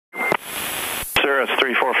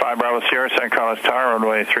345 Bravo Sierra, San Carlos Tower,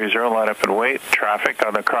 runway 30, line up and wait. Traffic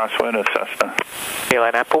on the crosswind of Cessna. Okay,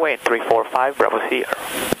 line up and wait, 345 Bravo Sierra.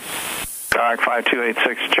 Kayak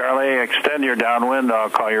 5286 Charlie, extend your downwind, I'll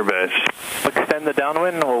call your base. Extend the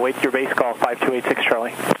downwind, we'll wait your base call, 5286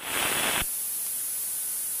 Charlie.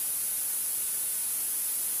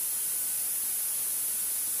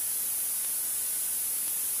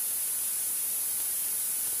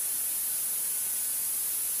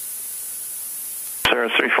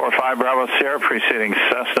 Cirrus 345 Bravo Sierra, preceding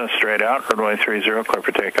Cessna, straight out, runway 30, clear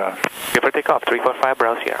for takeoff. Clear for takeoff, 345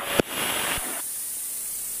 Bravo Sierra.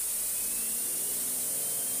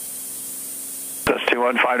 That's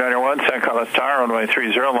 21591, San Carlos Tower, runway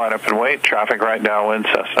 30, line up and wait. Traffic right downwind,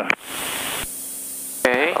 Cessna.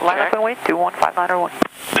 Okay, line up and wait, 21591.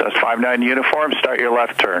 That's 59 uniform, start your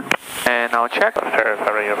left turn. And I'll check.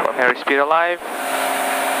 Uniform. Airspeed alive.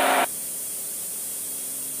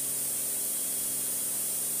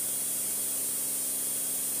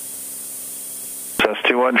 That's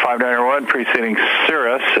 21591, preceding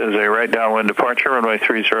Cirrus is a right downwind departure, runway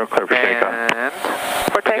 30, clear for takeoff. And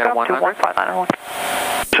for takeoff, 21591.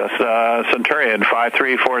 That's Centurion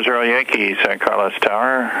 5340 Yankee, San Carlos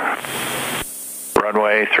Tower.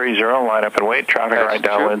 Runway 30, line up and wait. Traffic That's right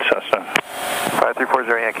downwind, Cessna.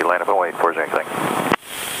 5340 Yankee, line up and wait. 40 Yankee.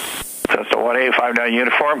 Cessna 1859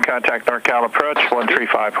 uniform, contact NorCal approach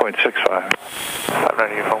 135.65.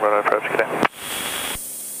 59 uniform, radar approach, good day.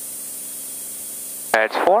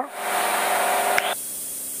 That's 4.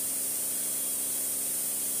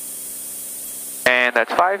 And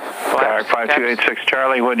that's 5. Kayak 5286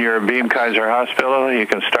 Charlie, when you're Beam Kaiser Hospital, you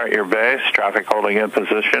can start your base. Traffic holding in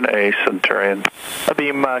position, A Centurion.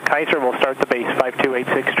 Beam Kaiser will start the base,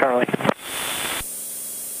 5286 Charlie.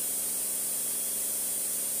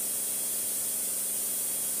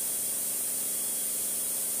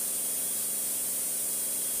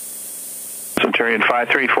 Centurion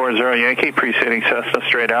 5340 Yankee, preceding Cessna,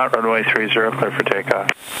 straight out, runway 30, clear for takeoff.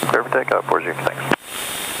 Clear for takeoff, 40 Yankee, thanks.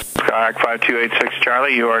 Kayak 5286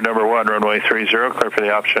 Charlie, you are number 1, runway 30, clear for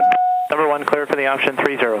the option. Number 1, clear for the option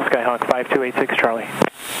 30, Skyhawk 5286 Charlie.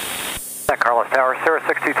 San Carlos Tower, Cirrus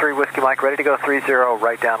 623 Whiskey Mike, ready to go 30,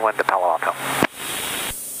 right downwind to Palo Alto.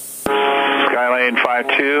 Skylane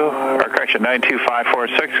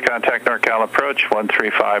 92546, contact NorCal approach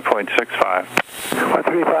 135.65.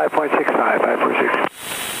 135.65, 546.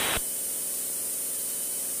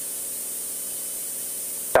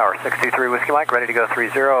 Tower 623 Whiskey Mike, ready to go 30,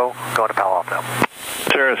 going to Palo Alto.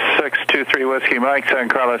 Cirrus 623 Whiskey Mike, San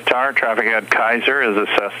Carlos Tower, traffic at Kaiser is a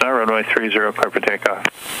Cessna, runway 30, clear for takeoff.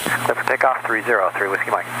 Clear for takeoff, 3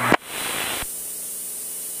 Whiskey Mike.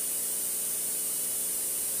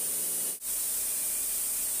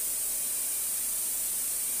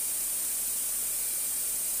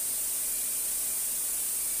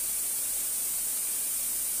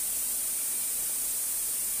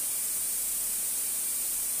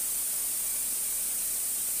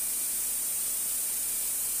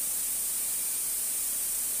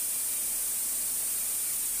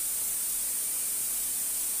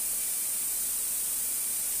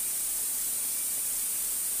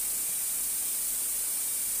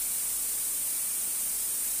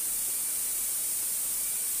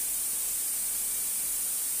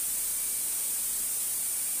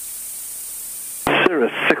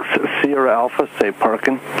 Cirrus 6 Sierra Alpha, say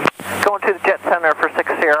parking. Going to the Jet Center for 6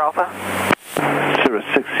 Sierra Alpha. Cirrus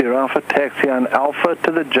 6 Sierra Alpha, taxi on Alpha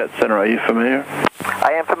to the Jet Center. Are you familiar?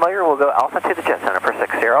 I am familiar. We'll go Alpha to the Jet Center for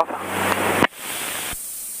 6 Sierra Alpha.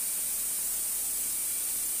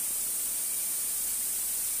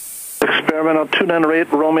 Experimental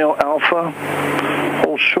 298 Romeo Alpha,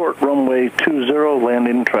 hold short runway 20,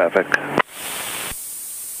 landing traffic.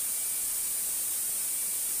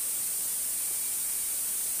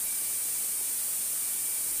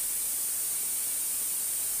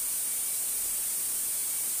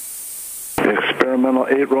 Experimental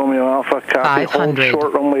 8 Romeo Alpha, copy, hold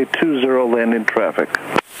short runway 20, landing traffic.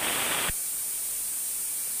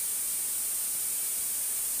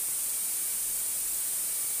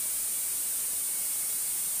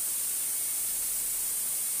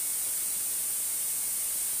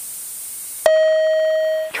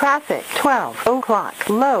 Traffic 12 o'clock,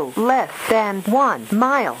 low less than 1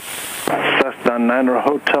 mile. Cessna 9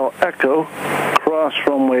 Hotel Echo, cross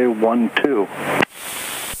runway 12.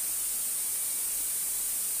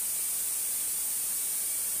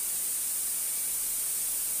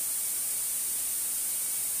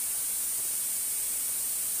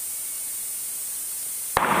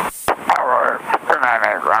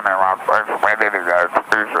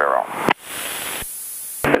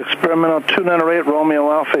 Experimental 298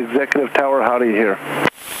 Romeo Alpha, Executive Tower, how do you hear?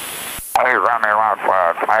 Hey, Romeo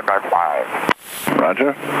Alpha, 5x5.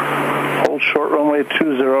 Roger. Hold short runway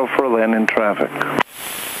 20 for landing traffic.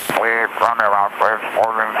 Lead Romeo Alpha,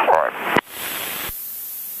 holding short.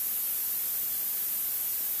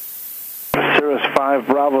 Cirrus 5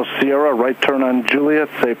 Bravo Sierra, right turn on Juliet,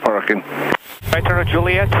 safe parking. Right turn on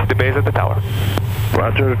Juliet, the base at the tower.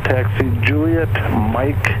 Roger, taxi Juliet,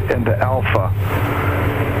 Mike, and Alpha.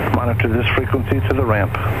 Monitor this frequency to the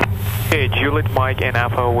ramp. Okay, Juliet, Mike, and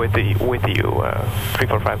Alpha with you,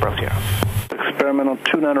 345 Bravo Sierra. Experimental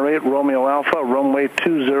 298 Romeo Alpha, runway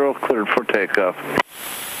 20 cleared for takeoff.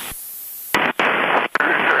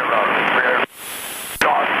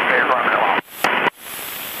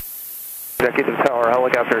 Executive Tower,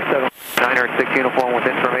 helicopter 796 uniform with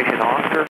information Oscar.